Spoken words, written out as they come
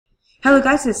Hello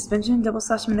guys, this is Benjamin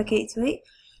 /Minaka828,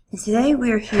 and today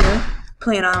we are here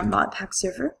playing on Modpack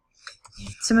server.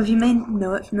 Some of you may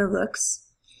know it from the looks,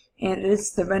 and it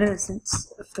is the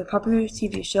reminiscence of the popular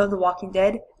TV show The Walking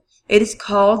Dead. It is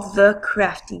called The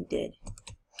Crafting Dead.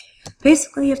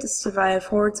 Basically, you have to survive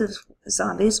hordes of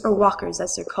zombies, or walkers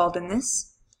as they're called in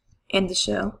the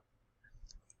show.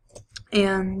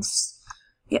 And,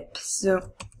 yep,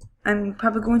 so I'm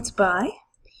probably going to buy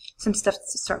some stuff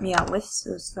to start me out with,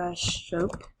 so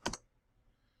 /soap.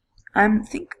 I want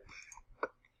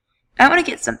to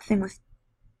get something with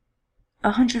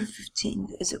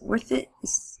 115. Is it worth it?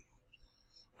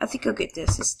 I think I'll get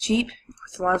this. It's cheap,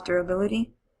 with a lot of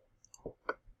durability.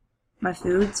 My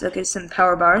foods. I'll get some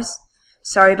power bars.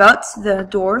 Sorry about the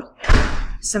door.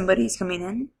 Somebody's coming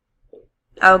in.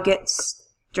 I'll get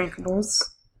drinkables.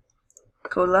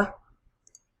 Cola.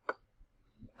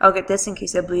 I'll get this in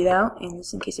case I bleed out, and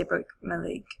this in case I break my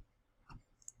leg.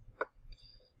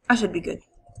 I should be good,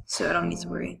 so I don't need to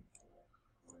worry.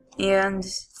 And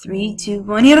 3, 2,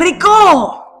 1, here we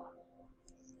go!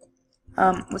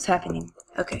 What's happening?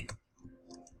 Okay.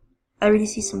 I already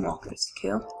see some walkers to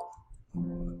kill.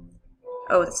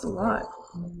 Oh, that's a lot.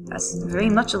 That's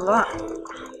very much a lot.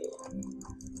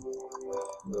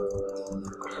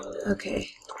 Okay.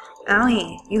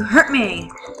 Owie, you hurt me!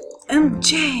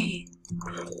 MJ!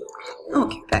 Oh,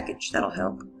 care package. That'll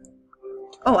help.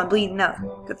 Oh, I'm bleeding out.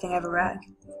 Good thing I have a rag.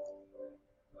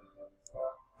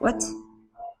 What?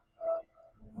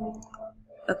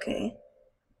 Okay.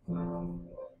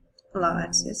 Allow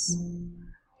access.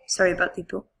 Sorry about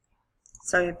people.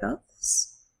 Sorry about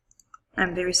this.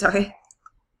 I'm very sorry.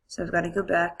 So I've got to go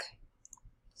back.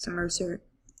 Some Mercer.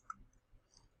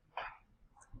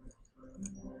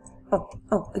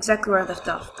 Oh, exactly where I left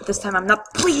off. But this time I'm not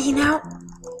bleeding out.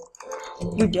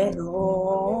 You're dead.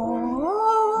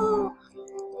 Oh.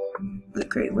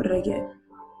 Great, what did I get?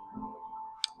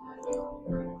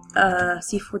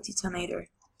 C4 detonator.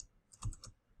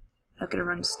 I'm gonna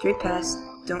run straight past.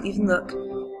 Don't even look.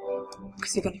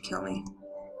 Because you're gonna kill me.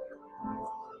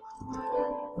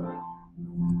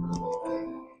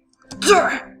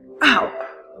 Ow!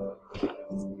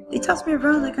 They toss me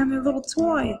around like I'm a little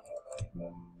toy.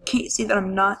 Can't you see that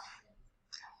I'm not?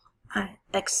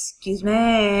 Excuse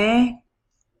me.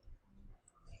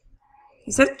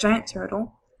 Is that a giant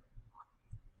turtle?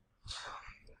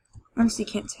 Honestly,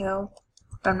 can't tell.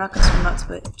 But I'm not gonna swim up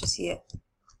to it just yet.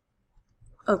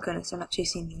 Oh goodness, I'm not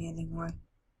chasing me anymore.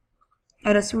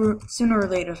 I know sooner or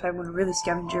later, if I want to really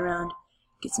scavenge around,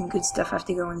 get some good stuff, I have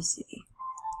to go in the city.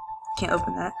 Can't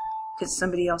open that because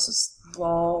somebody else's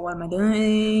wall. What am I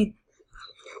doing?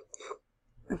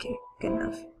 Okay, good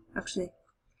enough. Actually,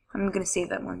 I'm gonna save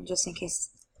that one just in case.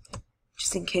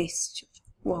 Just in case.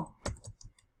 Whoa.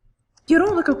 You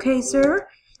don't look okay, sir.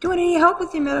 Do you want any help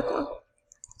with your medical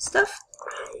stuff?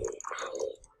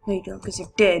 No, you don't, because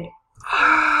you're dead.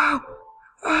 Oh!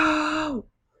 Oh!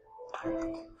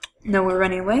 No, we're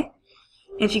running away.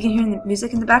 And if you can hear the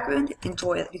music in the background,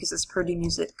 enjoy it, because it's pretty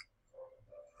music.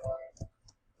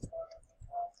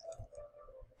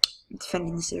 I'm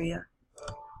defending this area.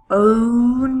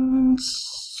 Oh,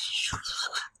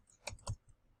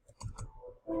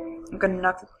 I'm gonna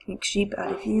knock the pink sheep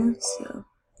out of you, so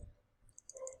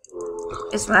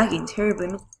it's lagging terribly.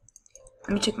 Let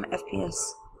me check my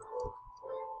FPS.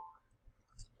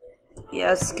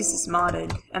 Yeah, it's because it's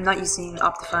modded. I'm not using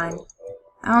Optifine.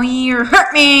 Oh, you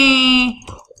hurt me!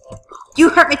 You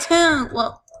hurt me too!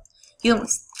 Well, you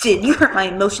almost did. You hurt my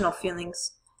emotional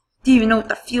feelings. Do you even know what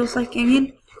that feels like,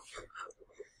 Youngin?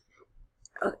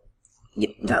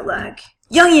 Yep, that lag.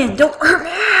 Youngin, don't hurt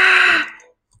me!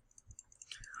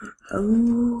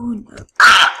 Oh, no.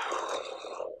 Ah!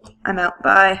 I'm out.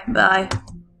 Bye. Bye.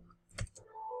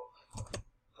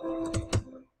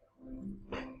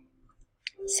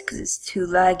 It's because it's too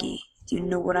laggy. Do you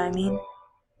know what I mean?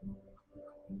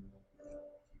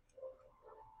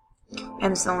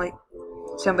 And it's not like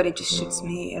somebody just shoots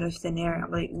me out of thin air. I'm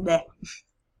like, bleh.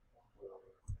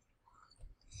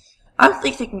 I don't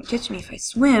think they can catch me if I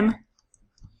swim.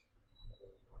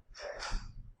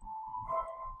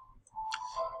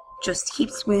 Just keep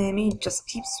swimming, just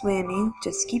keep swimming,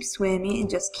 just keep swimming, and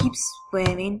just keep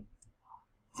swimming.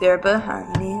 They're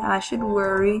behind me, I should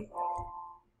worry.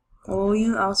 Oh,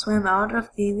 I'll swim out of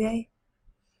the way.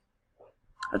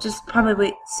 I'll just probably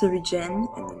wait to regen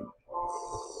and then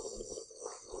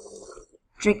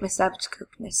drink my savage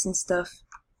cookness and stuff.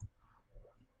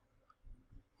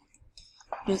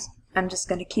 I'm just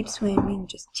gonna keep swimming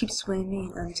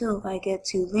until I get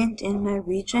to land and my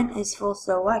regen is full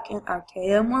so I can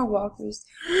RKO more walkers.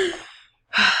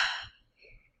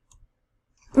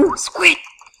 Ooh, squid!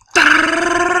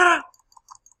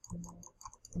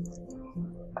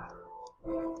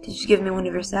 Did you give me one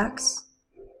of your sacks?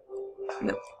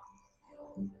 Nope.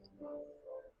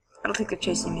 I don't think they're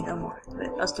chasing me no more, but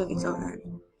I'll still get till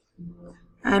then.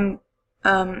 I'm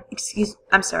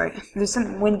sorry. There's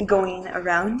some wind going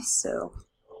around, so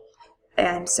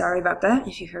I'm sorry about that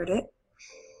if you heard it.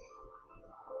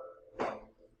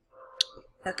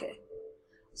 Okay.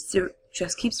 So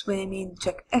just keep swimming,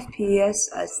 check FPS,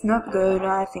 it's not good,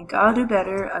 I think I'll do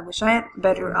better, I wish I had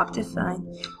better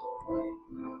Optifine.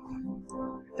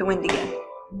 The wind again.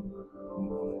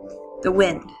 The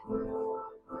wind.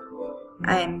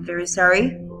 I am very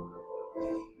sorry.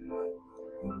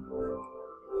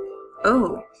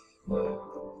 Oh.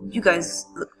 You guys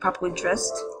look properly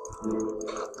dressed.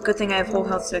 Good thing I have full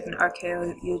health so I can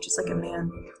RKO you just like a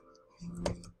man.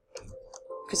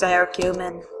 Because I RKO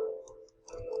men.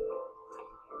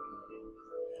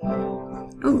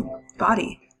 Ooh,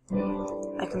 body.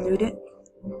 I can loot it.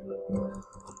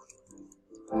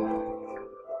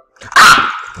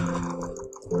 Ah!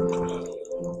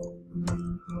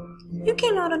 You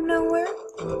came out of nowhere.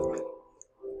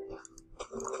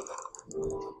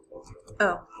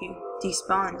 Oh, you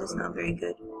despawned. That's not very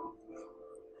good.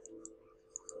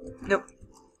 Nope.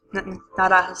 Nothing.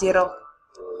 Nada. Zero.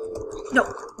 No.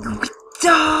 You could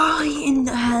die in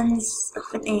the hands of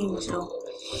an angel.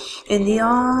 In the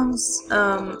arms.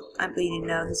 I'm bleeding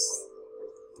now.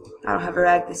 I don't have a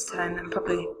rag this time. I'm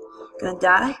probably gonna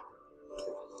die.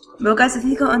 Well, guys, I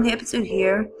think I'll end the episode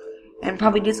here and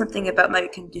probably do something about my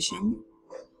condition.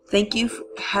 Thank you,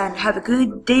 and have a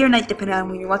good day or night, depending on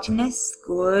when you're watching this.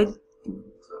 Good.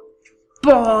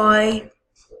 Bye.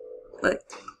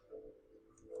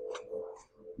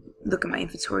 Look at my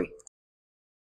inventory.